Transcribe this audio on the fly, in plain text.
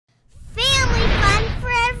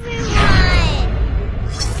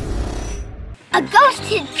A ghost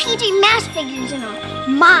hid PJ Masks figures in a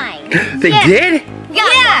mine. They did?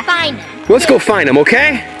 Yeah. Find them. Let's go find them,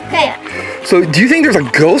 okay? Okay. So, do you think there's a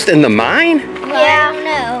ghost in the mine? Well, I don't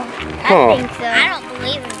know. Huh. I think so. I don't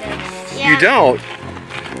believe in ghosts. Yeah. You don't?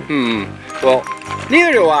 Well,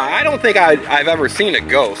 neither do I. I don't think I've ever seen a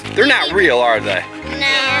ghost. They're not real, are they?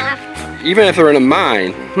 No. Even if they're in a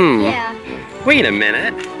mine. Yeah. Wait a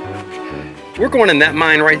minute. We're going in that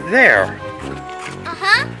mine right there.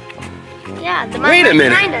 Uh-huh. Yeah, the mine Wait a minute.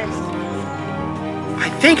 behind us. I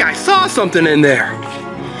think I saw something in there.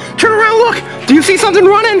 Turn around, look. Do you see something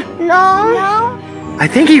running? No. I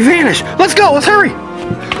think he vanished. Let's go, let's hurry.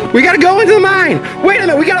 We gotta go into the mine. Wait a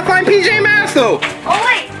minute, we gotta find PJ Masks though. Oh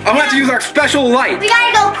wait. I'm gonna have to use our special light. We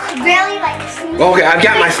gotta go really like sneak. Okay, I've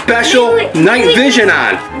got my special night vision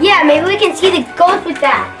on. Yeah, maybe we can see the ghost with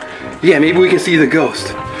that. Yeah, maybe we can see the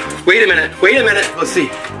ghost. Wait a minute, let's see.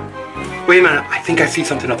 Wait a minute, I think I see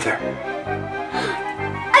something up there.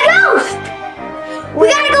 A ghost! We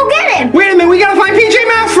gotta go get him. Wait a minute, we gotta find PJ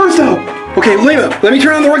Masks first though. Okay, wait a minute, let me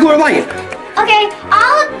turn on the regular light. Okay,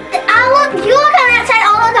 I'll look, you look on that side,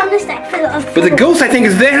 I'll look on this side. But the ghost I think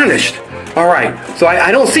has vanished. All right, so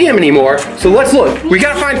I don't see him anymore, so let's look. We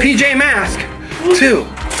gotta find PJ Masks too.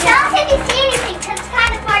 Tell us if you see anything, because it's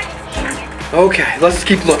kind of hard to see in here. Okay, let's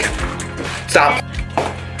keep looking. Stop.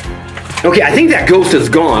 Okay, I think that ghost is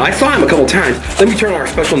gone. I saw him a couple times. Let me turn on our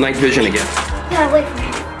special night vision again. Yeah, wait for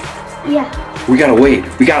him. Yeah. We gotta wait.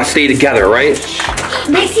 We gotta stay together, right?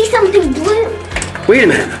 They see something blue. Wait a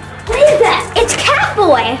minute. What is that? It's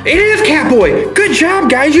Catboy. It is Catboy. Good job,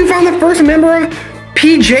 guys. You found the first member of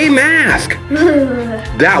PJ Masks.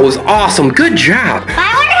 That was awesome. Good job.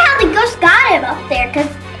 I wonder how the ghost got him up there, because...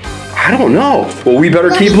 I don't know. Well, we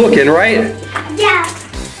better keep looking, right? Yeah.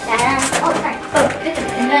 Oh, sorry.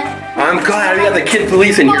 I'm glad we got the kid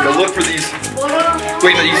police in here to look for these.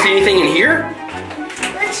 Wait, do you see anything in here?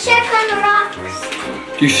 Let's check on the rocks.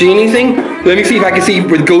 Do you see anything? Let me see if I can see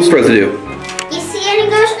with ghost residue. You see any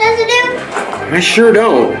ghost residue? I sure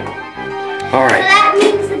don't. All So right. that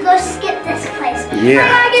means the ghost skipped this place. Yeah. I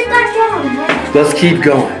gotta get back down. Let's keep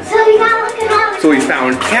going. So we gotta look at all the... So we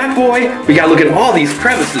found Catboy. We gotta look at all these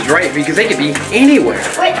crevices, right? Because they could be anywhere.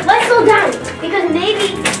 Wait, let's slow down. Because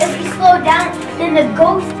maybe if we slow down, then the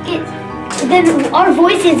ghost gets... Then our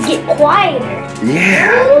voices get quieter. Yeah.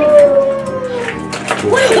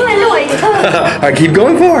 What noise? All right, keep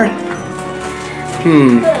going forward.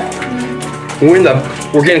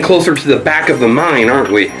 We're getting closer to the back of the mine, aren't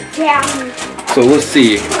we? Yeah. So let's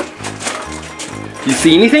see. You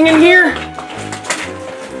see anything in here?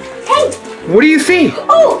 Hey. What do you see?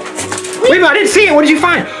 Oh. Wait a minute, I didn't see it. What did you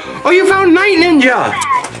find? Oh, you found Night Ninja.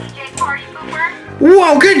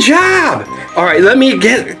 Whoa, good job. All right, let me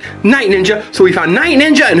get Night Ninja. So we found Night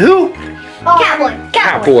Ninja and who? Catboy.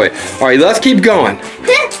 Catboy. All right, let's keep going.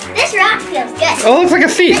 This rock feels good. Oh, it looks like a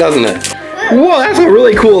seat, doesn't it? Whoa, that's a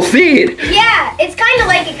really cool seat. Yeah, it's kind of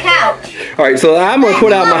like a couch. All right, so I'm gonna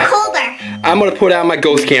put out my. Colder. I'm gonna put out my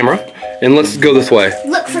ghost camera, and let's go this way.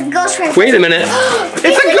 Look for ghost rings. Wait a minute.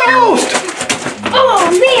 It's a ghost. Oh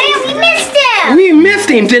man, we missed him. We missed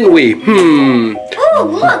him, didn't we? Oh,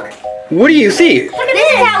 look. What do you see? This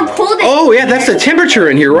is how cold it is. Oh yeah, that's the temperature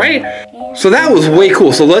in here, right? So that was way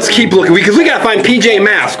cool. So let's keep looking because we gotta find PJ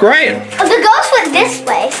Masks, right? Oh, the ghost went this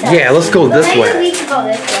way. So. Yeah, let's go this Maybe way. we should go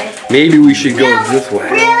this way. Maybe we should go this way.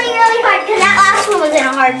 Really, really hard because that last one was in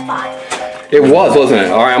a hard spot. It was, wasn't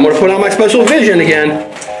it? All right, I'm gonna put on my special vision again.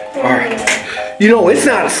 All right. You know, it's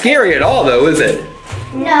not scary at all, though, is it?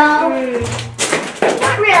 No.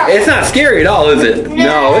 Not really. It's not scary at all, is it?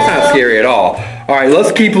 No, it's not scary at all. All right,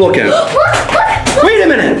 let's keep looking. Look. Wait a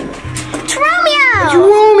minute. It's Romeo. It's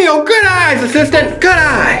Romeo. Good eyes, assistant. Good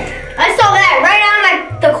eye. I saw that right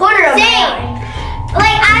on the corner of my eye.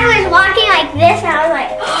 Like I was walking like this and I was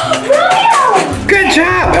like, Romeo! Good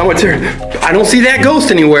job. I don't see that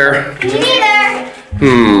ghost anywhere. Me neither.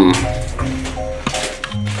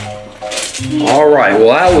 All right, well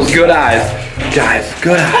that was good eyes. Guys,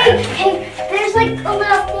 good eyes. Hey, there's like a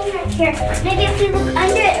little thing right here. Maybe if we look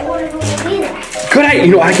under it, it won't be there. Good eye.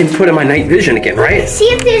 You know, I can put in my night vision again, right? See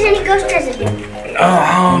if there's any ghost residue.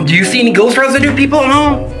 Do you see any ghost residue, people at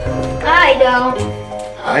home? I don't.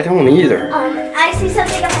 I don't either. I see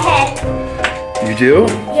something up ahead. You do?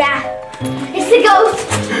 Yeah. It's the ghost.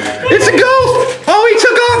 It's a ghost! Oh, he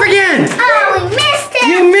took off again! Oh, we missed him!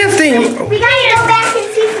 You missed him! We gotta go back and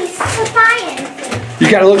see if we can find anything. You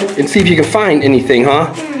gotta look and see if you can find anything,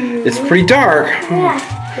 huh? It's pretty dark. Yeah.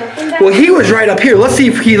 Well, he was right up here. Let's see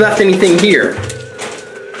if he left anything here.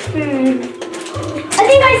 I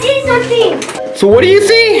think I see something. So what do you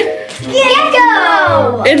see?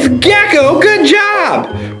 Gecko! It's Gecko. Good job.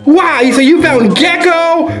 Wow. So you found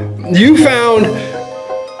Gecko. You found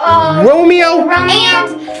Romeo.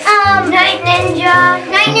 And Night Ninja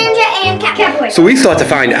and Catboy. So we still have to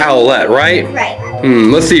find Owlette, right? Right.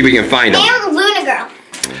 Let's see if we can find him. And Luna Girl.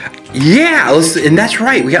 Yeah, and that's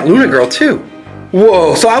right. We got Luna Girl too.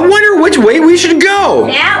 Whoa, so I wonder which way we should go.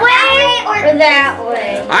 That way or that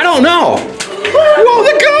way? I don't know. Whoa,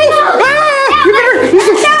 the ghost! Ah!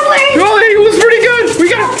 That way. Oh, it was pretty good. We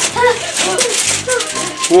got.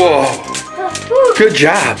 Whoa. Good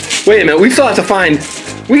job. Wait a minute. We still have to find.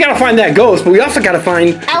 We gotta find that ghost, but we also gotta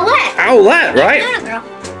find Owlette, right? Luna Girl.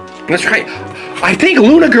 That's right. I think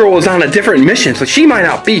Luna Girl was on a different mission, so she might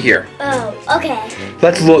not be here. Oh, okay.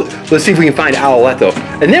 Let's look. Let's see if we can find Owlette though,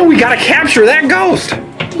 and then we gotta capture that ghost.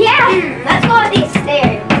 Yeah. Let's go up these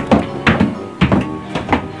stairs.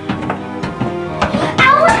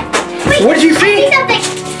 Owlette. Wait, What did you see? I see something.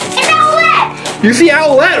 It's Owlette. You see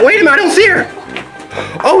Owlette? Wait a minute, I don't see her.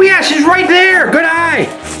 Oh yeah, she's right there. Good eye.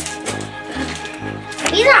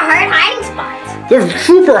 These are hard hiding spots. They're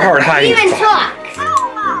super hard hiding She even spots.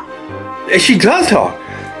 talks. She does talk.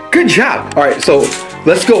 Good job. All right, so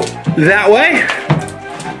let's go that way.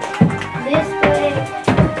 This way.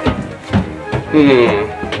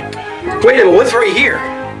 Wait a minute, what's right here?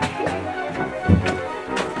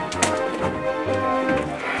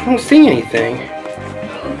 I don't see anything.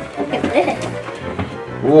 Look at this.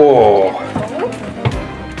 Whoa.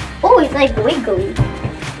 Oh, it's like wiggly.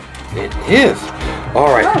 It is. All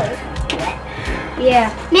right. Yeah.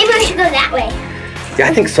 Maybe we should go that way. Yeah,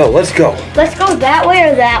 I think so. Let's go. Let's go that way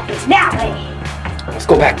or that way? That way. Let's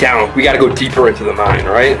go back down. We got to go deeper into the mine,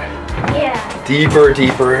 right? Yeah. Deeper,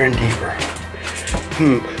 deeper, and deeper.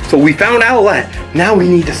 So we found Owlette. Now we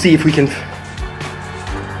need to see if we can.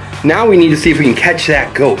 Now we need to see if we can catch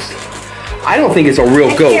that ghost. I don't think it's a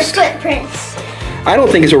real ghost. Your footprints. I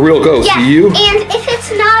don't think it's a real ghost. Yeah. Do you? And if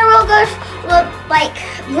it's not a real ghost, we'll like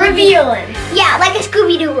reveal it. Yeah, like a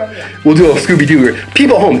Scooby-Doo reveal. We'll do a Scooby-Doo.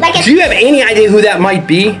 People home, Like do you have any idea who that might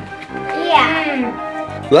be?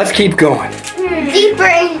 Yeah. Let's keep going. Deeper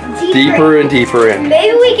and deeper. Deeper and deeper in.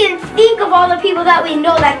 Maybe we can think of all the people that we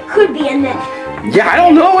know that could be in this. Yeah, I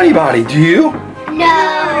don't know anybody. Do you?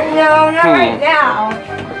 No, not right now.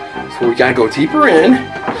 So we gotta go deeper in.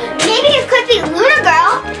 Maybe it could be Luna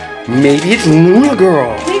Girl. Maybe it's Luna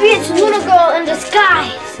Girl. Maybe it's Luna Girl in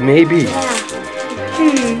disguise. Maybe. Yeah.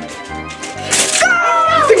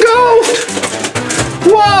 The ghost!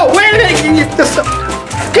 Whoa, wait a minute! Get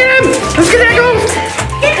him! Let's get that ghost!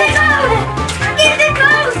 Get the ghost! Get the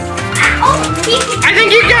ghost! Oh, I think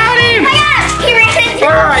you got him! I got him! He ran into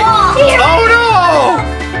All right. the wall. Oh no!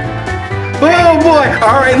 Oh boy!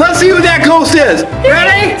 All right, let's see who that ghost is.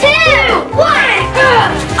 Ready? 2, 1.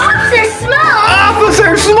 Officer Small.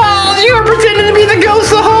 Officer Small, you were pretending to be the ghost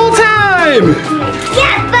the whole time.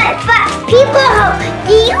 Yeah, but people,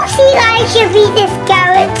 do you see I should be the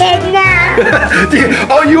skeleton now?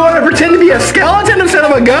 Oh, you want to pretend to be a skeleton instead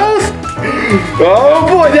of a ghost? Oh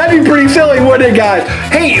boy, that'd be pretty silly, wouldn't it, guys?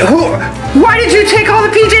 Hey, why did you take all the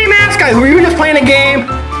PJ Masks, guys? Were you just playing a game?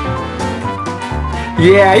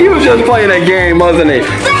 Yeah, he was just playing a game, wasn't he?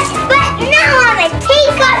 But now I'm gonna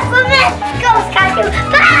take us from this ghost costume.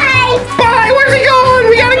 Bye! Bye, where's he going?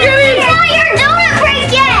 We gotta get him! No, your donut break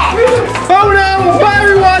yet! Oh no! Bye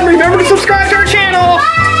everyone! Remember to subscribe to our channel!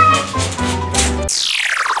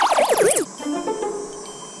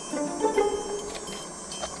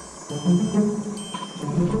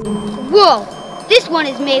 Whoa, this one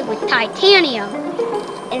is made with titanium.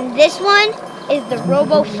 And this one is the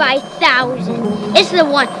Robo 5000. It's the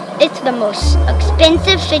most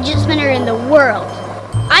expensive fidget spinner in the world.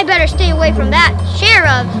 I better stay away from that.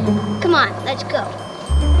 Sheriff, come on, let's go.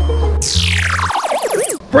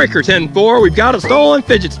 Breaker 10-4, we've got a stolen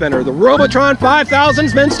fidget spinner. The Robotron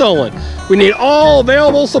 5000's been stolen. We need all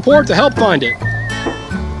available support to help find it.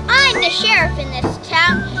 I'm the sheriff in this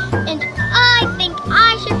town, and I think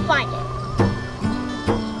I should find it.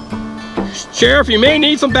 Sheriff, you may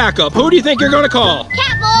need some backup. Who do you think you're gonna call?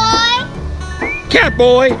 Catboy!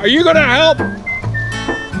 Catboy, are you gonna help?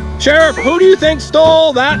 Sheriff, who do you think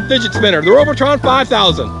stole that fidget spinner, the Robotron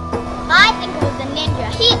 5000? I think it was the ninja.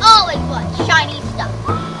 He always wants shiny stuff.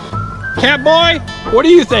 Catboy, what do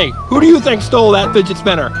you think? Who do you think stole that fidget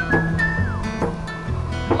spinner?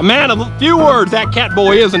 A man of a few words, that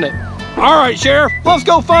Catboy, isn't it? All right, Sheriff, let's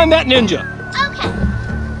go find that ninja. Okay.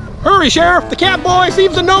 Hurry, Sheriff, the Catboy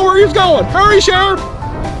seems to know where he's going. Hurry, Sheriff.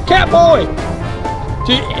 Catboy,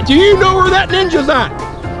 do you know where that ninja's at?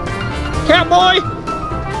 Catboy?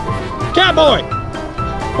 Catboy,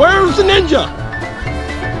 where's the ninja?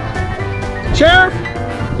 Sheriff,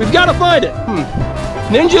 We've got to find it.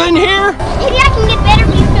 Ninja in here? Maybe I can get better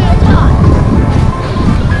views from the top.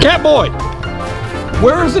 Catboy,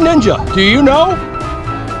 where's the ninja? Do you know?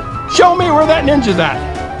 Show me where that ninja's at.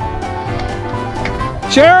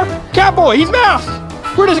 Sheriff, Catboy, he's masked.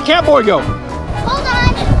 Where does the Catboy go? Hold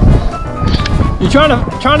on. You trying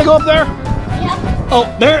to go up there? Yep.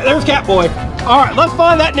 Oh, there's Catboy. All right, let's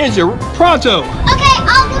find that ninja pronto. Okay,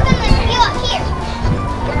 I'll give him the view up here.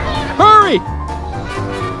 Hurry!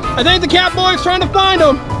 I think the Catboy's trying to find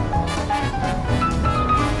him.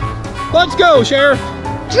 Let's go, Sheriff.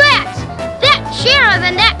 Drats! That sheriff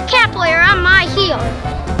and that Catboy are on my heels.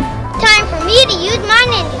 Time for me to use my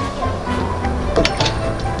ninja skills.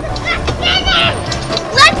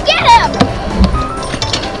 Let's get him!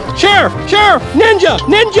 Sheriff,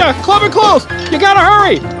 ninja, club it close. You gotta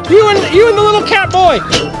hurry. You and the little Catboy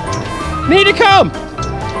need to come.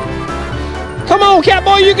 Come on,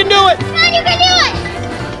 Catboy, you can do it. Come on, you can do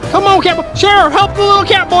it. Come on, Catboy. Sheriff, help the little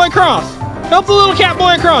Catboy across. Help the little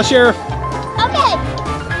Catboy across, Sheriff. Okay.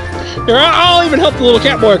 Here, I'll even help the little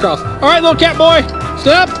Catboy across. All right, little Catboy,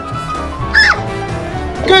 step.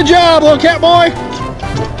 Good job, little Catboy.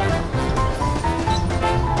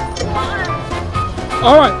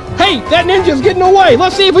 All right. Hey, that ninja's getting away.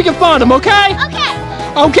 Let's see if we can find him, okay? Okay.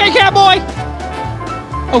 Okay, Catboy?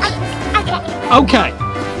 Okay. Okay.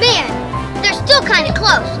 Man, they're still kind of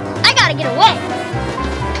close. I gotta get away.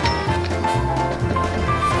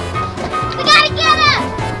 We gotta get him!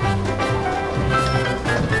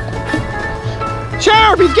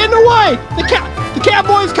 Sheriff, he's getting away. The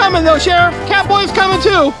Catboy's coming though, Sheriff. Catboy's coming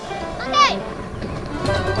too. Okay.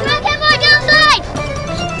 Come on, Catboy, get outside!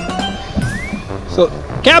 So,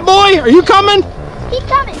 Catboy, are you coming? He's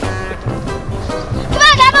coming. Come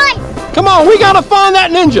on, Catboy! Come on, we gotta find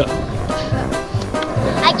that ninja.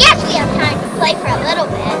 I guess we have time to play for a little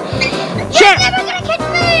bit. You're never gonna catch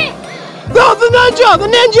me! No, the ninja! The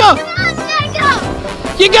ninja! Come on, we gotta go!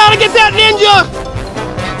 You gotta get that ninja!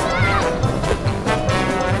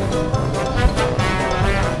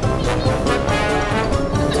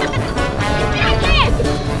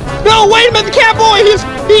 No, wait a minute, the Catboy!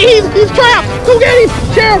 He's trapped! Go get him!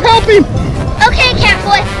 Sheriff, help him! Okay,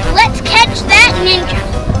 Catboy, let's catch that ninja.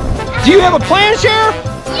 Do you have a plan, Sheriff?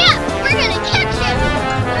 Yeah, we're gonna catch him.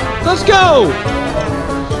 Let's go!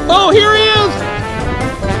 Oh, here he is!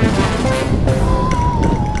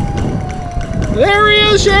 There he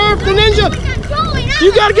is, Sheriff, the ninja!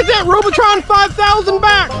 You gotta get that Robotron 5000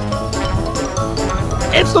 back!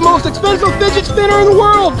 It's the most expensive fidget spinner in the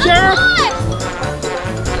world, Sheriff!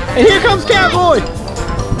 And here comes Catboy!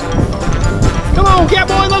 Come on,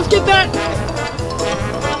 Catboy, let's get that!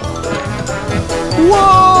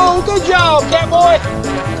 Whoa, good job, Catboy!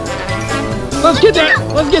 Let's get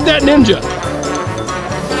that ninja!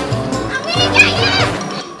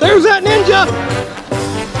 There's that ninja!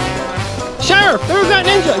 Sheriff, there's that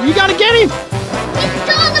ninja! You gotta get him! He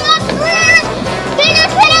stole the most fidget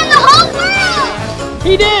spinner in the whole world!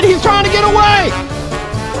 He did! He's trying to get away!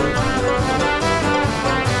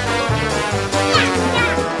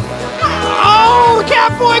 Oh, the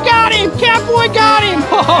Catboy got him! Catboy got him!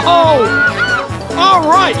 Oh! All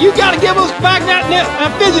right, you gotta give us back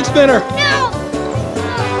that fidget spinner! No!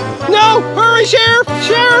 No! Hurry, Sheriff!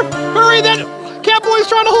 Sheriff! Hurry! That Catboy's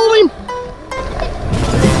trying to hold him!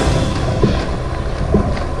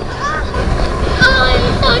 I'm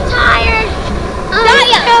so tired! I'm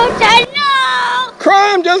so tired! No!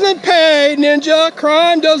 Crime doesn't pay, Ninja!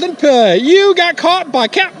 Crime doesn't pay! You got caught by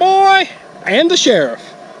Catboy and the Sheriff.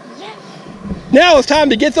 Yes. Now it's time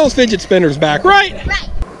to get those fidget spinners back, right? Right.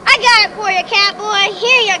 I got it for you, Catboy.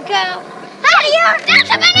 Here you go. Howdy, that's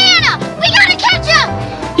a banana! We gotta catch him!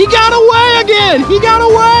 He got away again! He got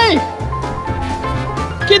away!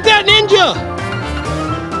 Get that ninja!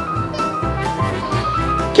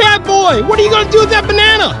 Catboy, what are you gonna do with that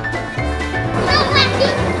banana?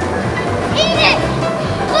 Eat it!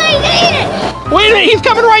 Please eat it! Wait a minute, he's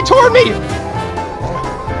coming right toward me!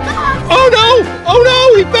 Oh no! Oh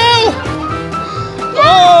no, he fell!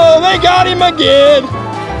 Oh, they got him again!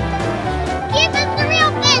 Give us the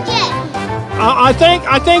real fidget!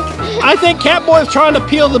 I think Catboy's trying to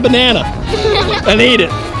peel the banana and eat it.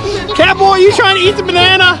 Catboy, you trying to eat the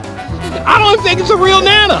banana? I don't even think it's a real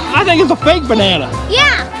banana. I think it's a fake banana.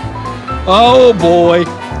 Yeah. Oh boy.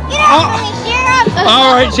 Get out of me, Sheriff.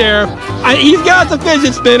 All right, Sheriff. He's got the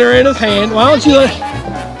fidget spinner in his hand. Why don't you let...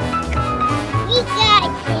 We got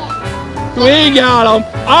it, kid. We got him.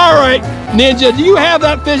 All right, Ninja, do you have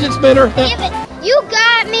that fidget spinner? Give it. You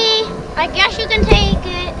got me. I guess you can take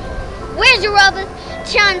it. Where's your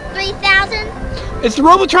Robotron 3000? It's the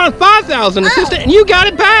Robotron 5000 Assistant, and you got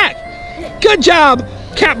it back. Good job.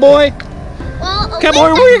 Catboy. Well,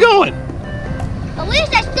 Catboy, where are you going? at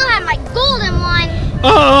least I still have my golden one.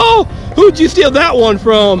 Oh, who'd you steal that one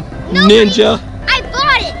from, Nobody. Ninja? I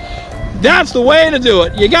bought it. That's the way to do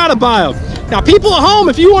it. You gotta buy them. Now, people at home,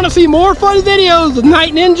 if you want to see more funny videos of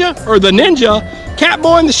Night Ninja, or the Ninja,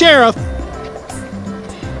 Catboy and the Sheriff.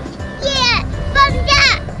 Yeah, fun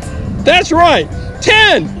that. That's right.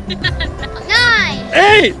 10, 9,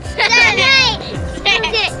 8, 7,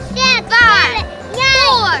 6, 5,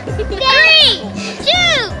 4, 3, 2,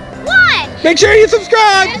 1. make sure you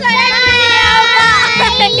subscribe.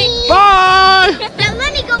 Bye. Now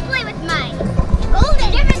let me go play with mine.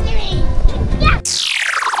 Golden different. Yeah.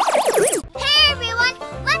 Hey everyone,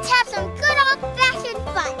 let's have some good old-fashioned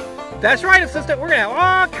fun. That's right, Assistant. We're gonna have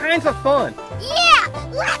all kinds of fun. Yeah,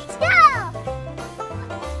 let's go.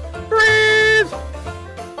 Freeze!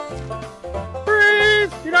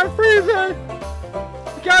 Freeze! You're not freezing!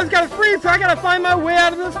 You guys gotta freeze, so I gotta find my way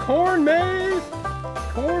out of this corn maze.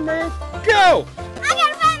 Corn maze, go! I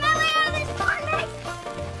gotta find my way out of this corn maze.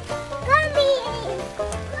 Come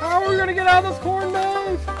here. How are we gonna get out of this corn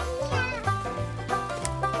maze?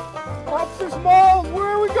 Officer Smalls, where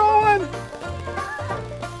are we going?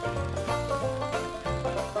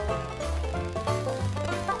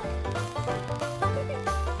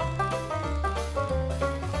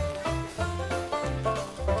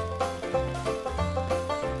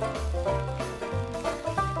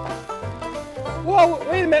 Whoa,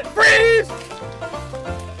 wait a minute, freeze!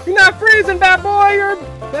 You're not freezing, Batboy,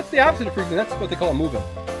 that's the opposite of freezing, that's what they call moving.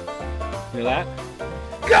 You know that?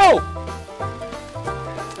 Go!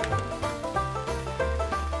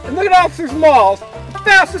 And look at Officer Smalls, the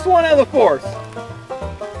fastest one out of the force.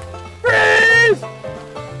 Freeze!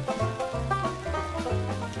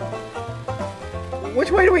 Which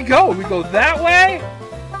way do we go? We go that way?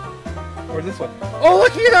 Or this way? Oh,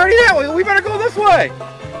 look, he's already that way. We better go this way.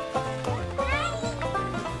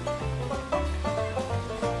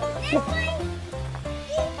 This way?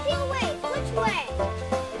 Either way. Which way?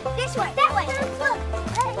 This way. That way. Look.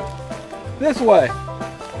 This way.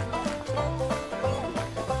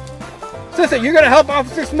 Sister, you're gonna help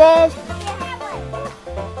Officer Smalls? Yeah, that way.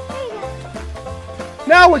 There you go.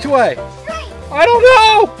 Now which way? Straight. I don't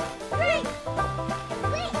know. Straight.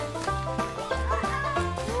 Wait.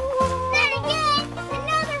 Very good.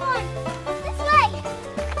 Another one. This way.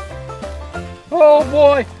 Oh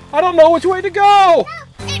boy, I don't know which way to go.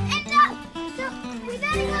 No. And up. So we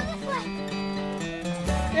better go this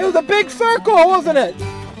way. It was a big circle, wasn't it?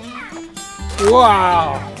 Yeah.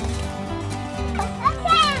 Wow. Okay.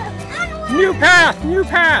 Onward. New path, new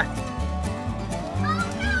path. Oh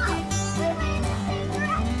no. We went in the same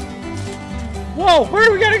direction. Whoa, where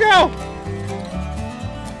do we gotta go?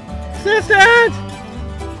 Assistant!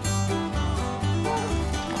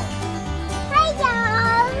 Hey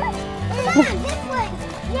y'all. This way.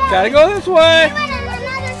 Yeah. Gotta go this We way. went in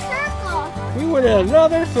another circle. We went in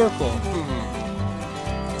another circle.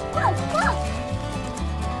 Whoa, whoa.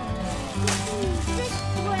 This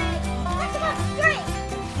way. Let's go straight.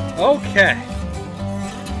 Okay.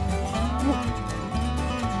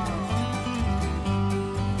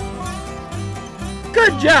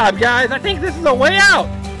 Good job, guys. I think this is a way out.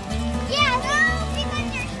 Yeah, no,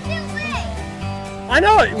 because there's two ways. I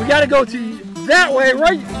know it. We gotta go to that way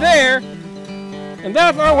right there. And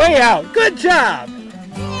that's our way out. Good job.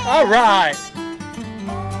 All right.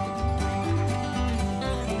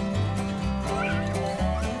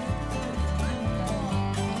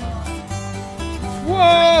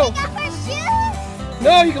 Whoa. Take off our shoes.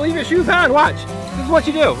 No, you can leave your shoes on. Watch. This is what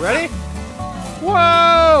you do. Ready?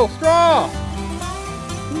 Whoa. Straw.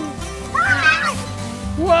 Ah!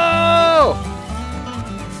 Whoa.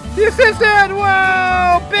 The assistant.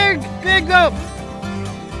 Whoa. Big up.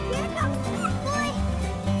 Here comes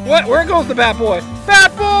Catboy. What? Where goes the Batboy?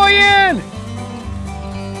 Batboy in!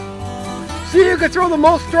 See, you could throw the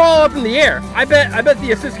most straw up in the air. I bet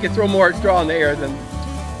the assistant can throw more straw in the air than.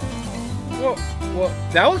 Whoa, whoa,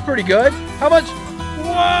 that was pretty good. How much?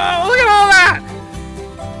 Whoa! Look at all that!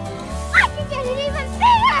 I can get it even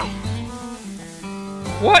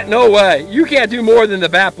bigger. What? No way! You can't do more than the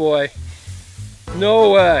Batboy.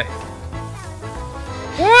 No way.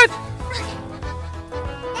 What?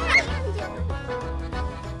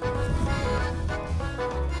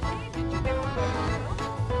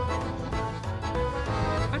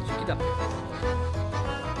 How'd you get up?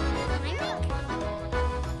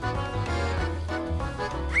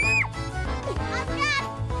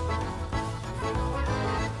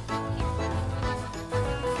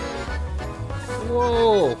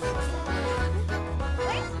 Whoa!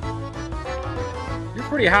 You're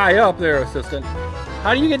pretty high up there, assistant.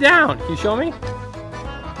 How do you get down? Can you show me?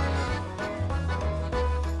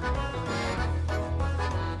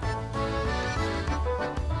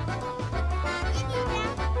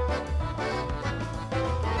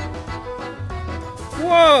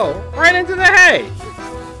 into the hay.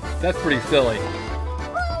 That's pretty silly.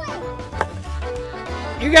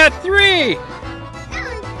 You got 3.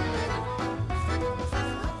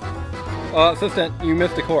 Assistant, you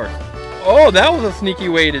missed a course. Oh, that was a sneaky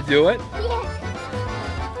way to do it.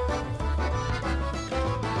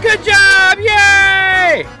 Good job!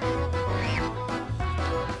 Yay!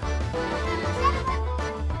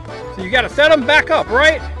 So you gotta set them back up,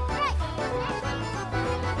 right?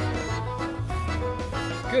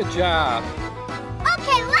 Good job.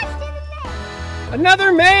 Okay, let's do the maze.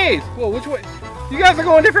 Another maze! Whoa, which way? You guys are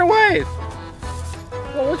going different ways.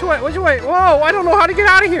 Whoa, which way? Which way? Whoa, I don't know how to get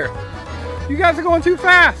out of here. You guys are going too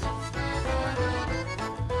fast.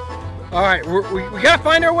 All right, we gotta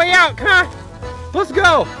find our way out. Come on, let's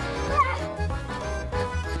go.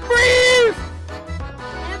 Freeze!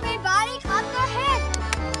 Everybody clap their hands.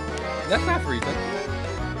 That's not freezing.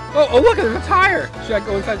 Oh, look, there's a tire. Should I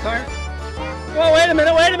go inside the tire? Oh, wait a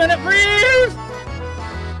minute, freeze!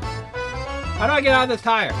 How do I get out of this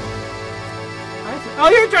tire? Oh,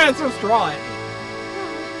 you're trying to throw straw at me.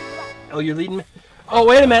 Oh, you're leading me? Oh,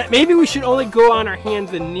 wait a minute. Maybe we should only go on our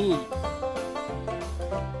hands and knees.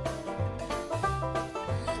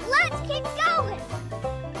 Let's keep going.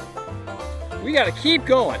 We gotta keep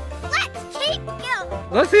going. Let's keep going.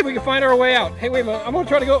 Let's see if we can find our way out. Hey, wait a minute. I'm gonna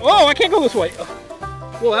try to go. Oh, I can't go this way.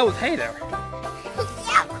 Well, that was hay there.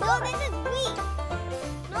 Yeah, no, this is me.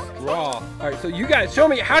 Raw. All right, so you guys, show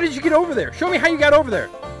me. How did you get over there? Show me how you got over there.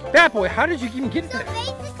 Batboy, how did you even get So there?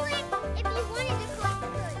 basically, if you wanted to collect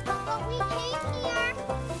food, but we came here,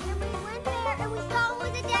 and we went there, and we saw it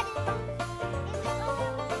was a dead end.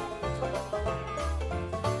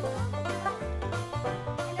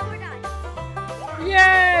 And then we're done.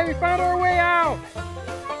 Yay! We found our way out.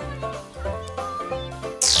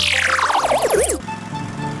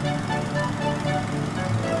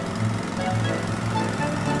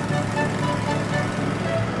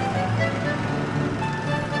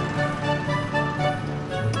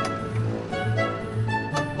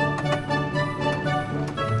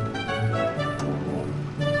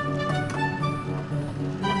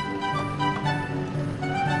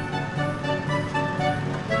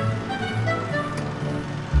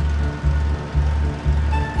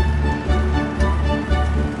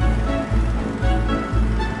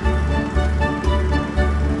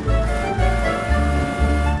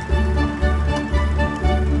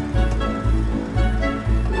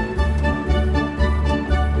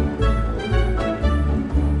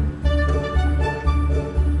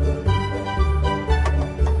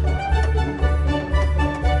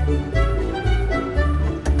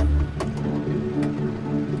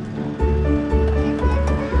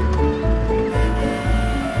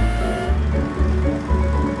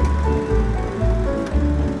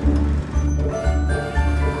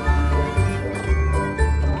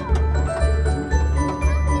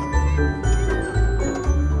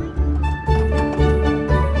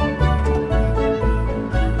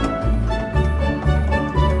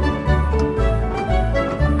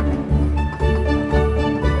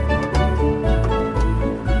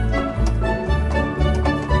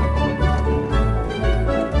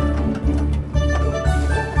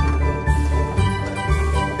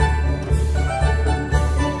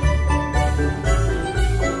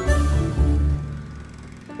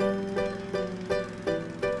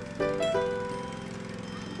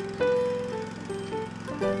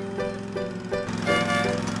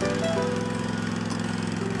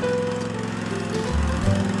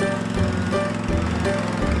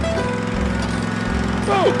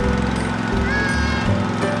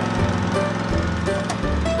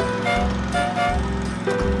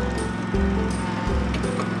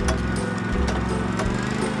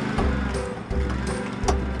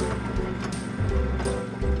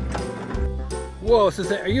 Whoa, so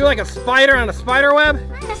are you like a spider on a spider web?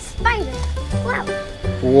 I'm a spider. Wow.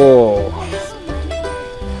 Whoa.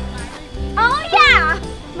 Oh yeah.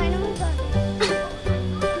 My nose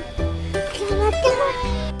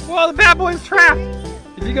Whoa, the Batboy's trapped.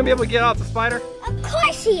 Is he gonna be able to get out the spider? Of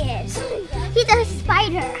course he is. He's a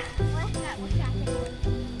spider.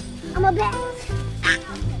 I'm a bat.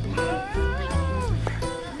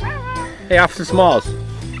 Hey, Officer Smalls.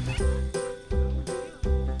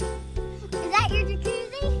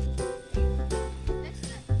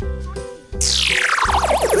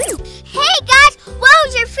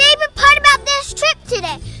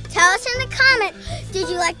 Did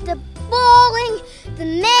you like the bowling, the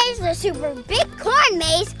maze, the super big corn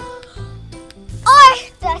maze, or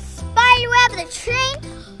the spider web, the train?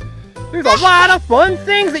 There's a lot of fun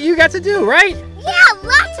things that you got to do, right? Yeah,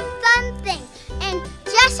 lots of fun things. And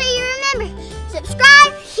just so you remember,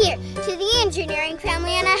 subscribe here to The Engineering. Engineering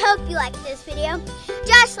Family, and I hope you liked this video,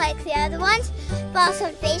 just like the other ones. Follow us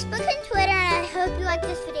on Facebook and Twitter, and I hope you liked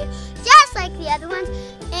this video, just like the other ones.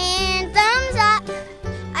 And thumbs up.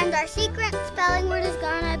 And our secret spelling word is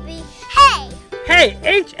gonna be hey. Hey,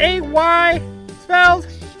 H-A-Y spelled.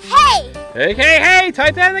 Hey. Hey,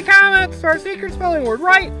 type that in the comments. Our secret spelling word,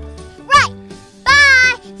 right? Right.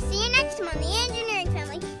 Bye. See you next time on the Engineering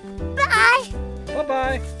Family. Bye.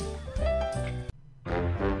 Bye-bye.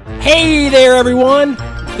 Hey there, everyone.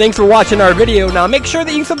 Thanks for watching our video. Now make sure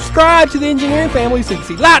that you subscribe to the Engineering Family so you can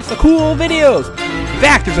see lots of cool videos. In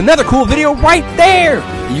fact, there's another cool video right there.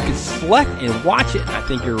 You can select and watch it. I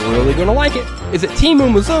think you're really going to like it. Is it Team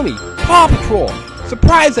Umizoomi, Paw Patrol,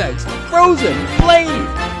 Surprise Eggs, Frozen, Blade,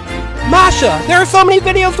 Masha? There are so many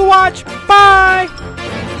videos to watch. Bye.